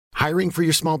Hiring for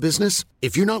your small business?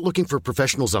 If you're not looking for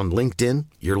professionals on LinkedIn,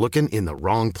 you're looking in the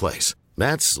wrong place.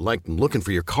 That's like looking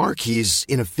for your car keys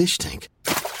in a fish tank.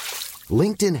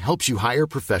 LinkedIn helps you hire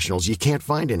professionals you can't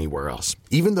find anywhere else,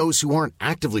 even those who aren't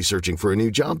actively searching for a new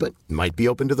job but might be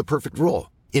open to the perfect role.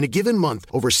 In a given month,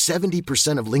 over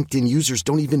 70% of LinkedIn users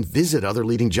don't even visit other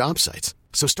leading job sites.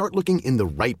 So start looking in the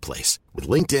right place. With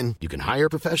LinkedIn, you can hire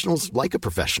professionals like a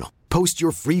professional. Post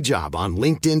your free job on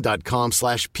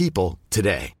linkedin.com/people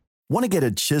today. Want to get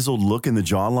a chiseled look in the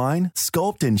jawline?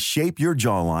 Sculpt and shape your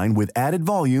jawline with added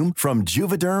volume from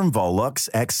Juvederm Volux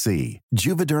XC.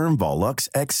 Juvederm Volux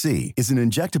XC is an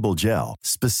injectable gel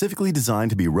specifically designed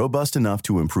to be robust enough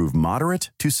to improve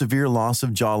moderate to severe loss of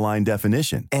jawline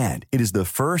definition. And it is the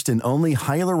first and only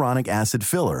hyaluronic acid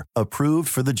filler approved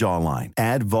for the jawline.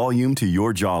 Add volume to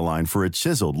your jawline for a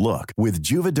chiseled look with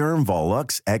Juvederm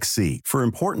Volux XC. For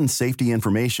important safety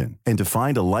information and to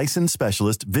find a licensed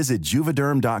specialist, visit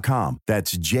juvederm.com.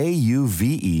 That's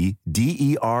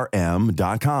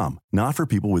JUVEDERM.com. Not for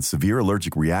people with severe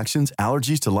allergic reactions,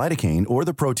 allergies to lidocaine, or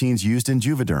the proteins used in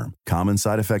Juvederm. Common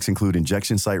side effects include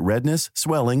injection site redness,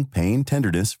 swelling, pain,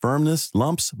 tenderness, firmness,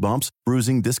 lumps, bumps,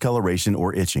 bruising, discoloration,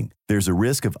 or itching. There's a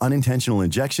risk of unintentional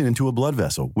injection into a blood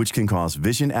vessel, which can cause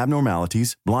vision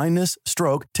abnormalities, blindness,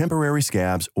 stroke, temporary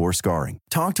scabs, or scarring.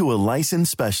 Talk to a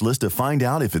licensed specialist to find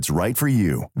out if it's right for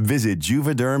you. Visit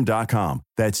Juvederm.com.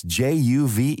 That's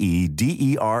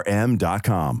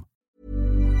JUVEDERM.com.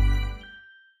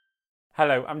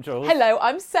 Hello, I'm Jules. Hello,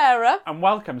 I'm Sarah. And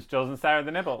welcome to Jules and Sarah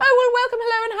the Nibble. Oh, well, welcome,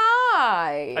 hello, and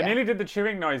hi. I nearly did the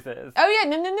chewing noises. Oh, yeah,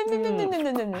 no,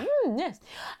 yes.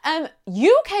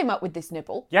 You came up with this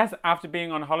nibble. Yes, after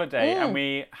being on holiday and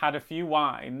we had a few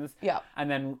wines. Yeah.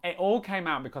 And then it all came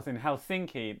out because in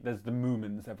Helsinki, there's the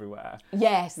Moomins everywhere.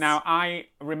 Yes. Now, I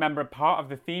remember part of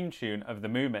the theme tune of the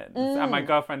Moomins, and my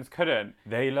girlfriends couldn't.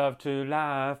 They love to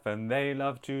laugh and they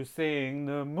love to sing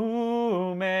the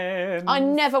Moomins. I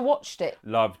never watched it.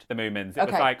 Loved the Moomins. It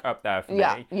was like up there for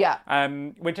me. Yeah.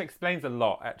 Which explains a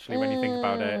lot, actually, when you think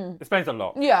about it. Explains a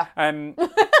lot. Yeah.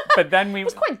 But then It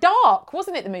was quite dark,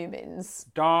 wasn't it, the Moomins?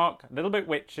 Dark, a little bit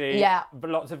witchy. Yeah. But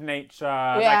lots of nature.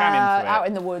 Yeah, Like, I'm into it. out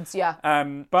in the woods, yeah.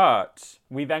 But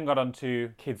we then got on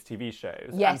to kids' TV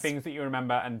shows. Yes. And things that you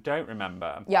remember and don't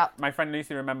remember. Yeah. My friend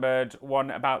Lucy remembered one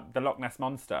about the Loch Ness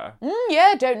Monster.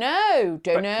 Yeah, don't know.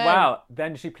 Well,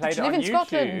 then she played it live on in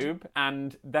Scotland? YouTube,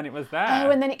 and then it was there. Oh,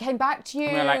 and then it came back to you,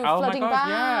 And we were like, oh my flooding God,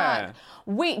 back.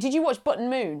 yeah. Did you watch Button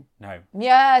Moon? No.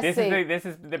 Yeah, This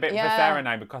is the bit for Sarah and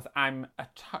I, because I'm a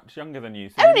touch younger than you.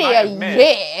 So Only you might a have missed.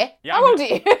 year? Yeah, How old are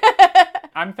you?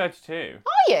 I'm 32.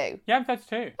 Are you? Yeah, I'm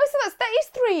 32. Oh, so that is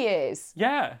 3 years.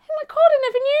 Yeah. Oh my God, I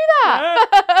never knew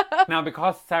that. Now,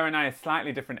 because Sarah and I are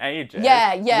slightly different ages,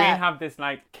 Yeah. we have this,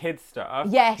 like, kid stuff.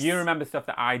 Yes. You remember stuff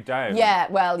that I don't. Yeah,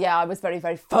 well, yeah, I was very,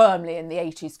 very firmly in the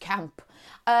 80s camp.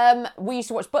 We used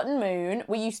to watch Button Moon.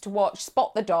 We used to watch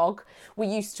Spot the Dog. We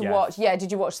used to watch... Yeah,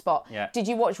 did you watch Spot? Yeah. Did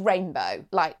you watch Rainbow?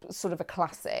 Like, sort of a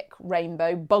classic.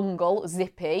 Rainbow, Bungle,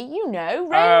 Zippy. You know,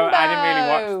 Rainbow. Oh, I didn't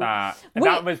really watch that.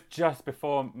 That was just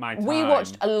before my time. We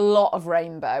watched a lot of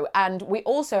Rainbow, and we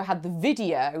also had the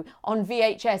video on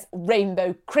VHS,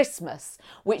 Rainbow Christmas,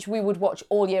 which we would watch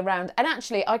all year round. And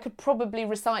actually, I could probably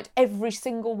recite every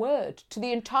single word to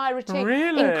the entirety,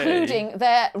 Really? including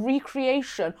their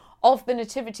recreation of the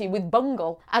Nativity with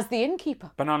Bungle as the innkeeper.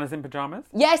 Bananas in Pyjamas?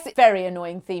 Yes, very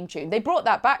annoying theme tune. They brought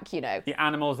that back, you know. The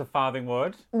Animals of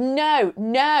Farthingwood? No,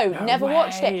 never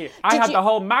watched it. I had the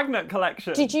whole Magnet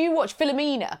collection. Did you watch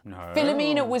Philomena? No.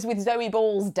 Philomena was with Zoe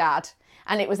Ball's dad.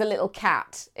 And it was a little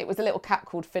cat. It was a little cat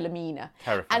called Philomena.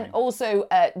 Terrifying. And also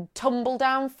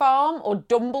Tumbledown Farm or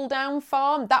Dumbledown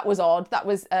Farm. That was odd. That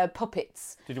was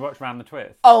puppets. Did you watch Round the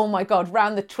Twist? Oh my God,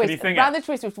 Round the Twist. Can you sing Round it? the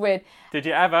Twist was weird. Did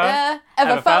you ever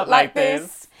felt like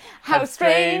this? How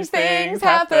strange things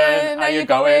happen. Are you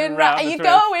going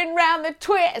round the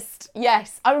twist?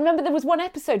 Yes. I remember there was one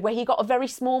episode where he got a very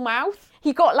small mouth.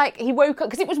 He woke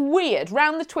up, because it was weird.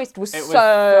 Round the Twist was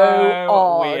so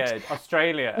odd. Weird.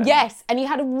 Australia. Yes, and he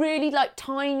had a really,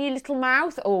 tiny little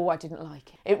mouth. Oh, I didn't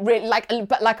like it. It really,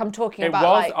 but I'm talking about,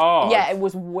 was odd. Yeah, it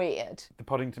was weird. The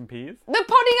Poddington Peas? I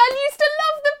used to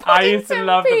love the Poddington I used to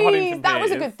love the Poddington Peas. That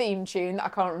was a Peas. good theme tune that I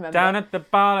can't remember. Down at the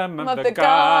bottom of the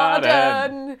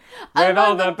garden, with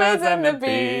all the birds and the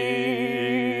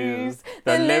bees,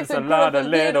 there lives a lot of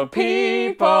little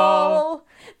people.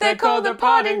 They're called the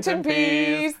Poddington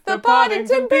Peas. The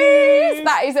Poddington Peas.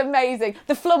 That is amazing.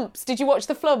 The Flumps. Did you watch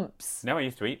the Flumps? No, I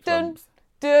used to eat Dun, flumps.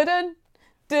 dun, dun,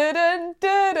 dun,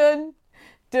 dun,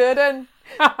 dun, dun.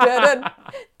 Dun,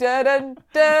 dun, dun,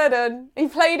 dun, dun. He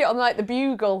played it on like the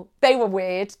bugle. They were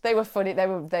weird. They were funny. They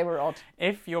were odd.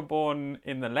 If you're born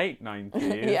in the late 90s,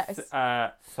 Yes.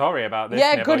 Sorry about this.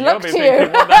 Yeah, Nibble. good luck You'll to be thinking, you.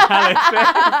 what the hell is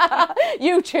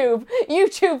this?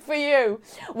 YouTube for you.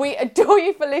 We adore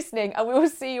you for listening, and we will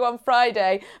see you on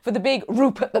Friday for the big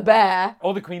Rupert the Bear.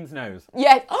 Or the Queen's nose.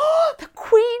 Yes. Oh, the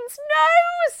Queen's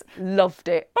nose. Loved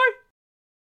it. Bye.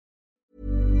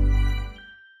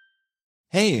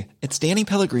 Hey, it's Danny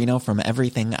Pellegrino from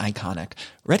Everything Iconic.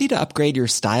 Ready to upgrade your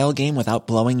style game without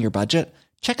blowing your budget?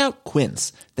 Check out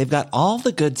Quince. They've got all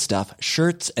the good stuff,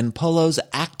 shirts and polos,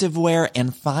 activewear,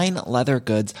 and fine leather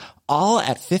goods, all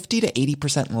at 50 to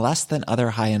 80% less than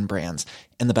other high-end brands.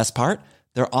 And the best part?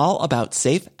 They're all about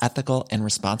safe, ethical, and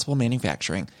responsible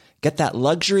manufacturing. Get that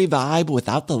luxury vibe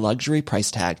without the luxury price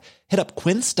tag. Hit up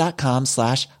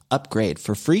quince.com/upgrade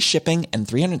for free shipping and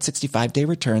 365-day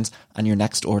returns on your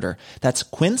next order. That's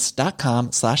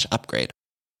quince.com/upgrade.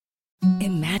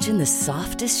 Imagine the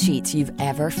softest sheets you've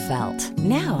ever felt.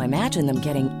 Now imagine them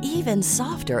getting even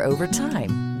softer over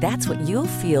time. That's what you'll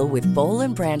feel with Boll &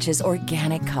 Branch's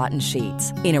organic cotton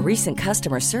sheets. In a recent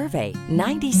customer survey,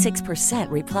 96%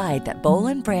 replied that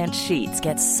Boll & Branch sheets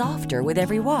get softer with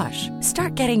every wash.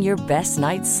 Start getting your best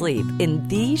night's sleep in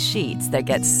these sheets that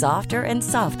get softer and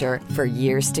softer for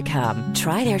years to come.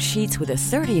 Try their sheets with a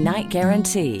 30-night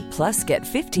guarantee. Plus, get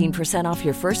 15% off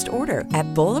your first order at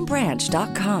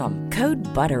bollandbranch.com. Code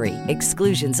BUTTERY.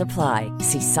 Exclusions apply.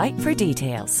 See site for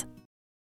details.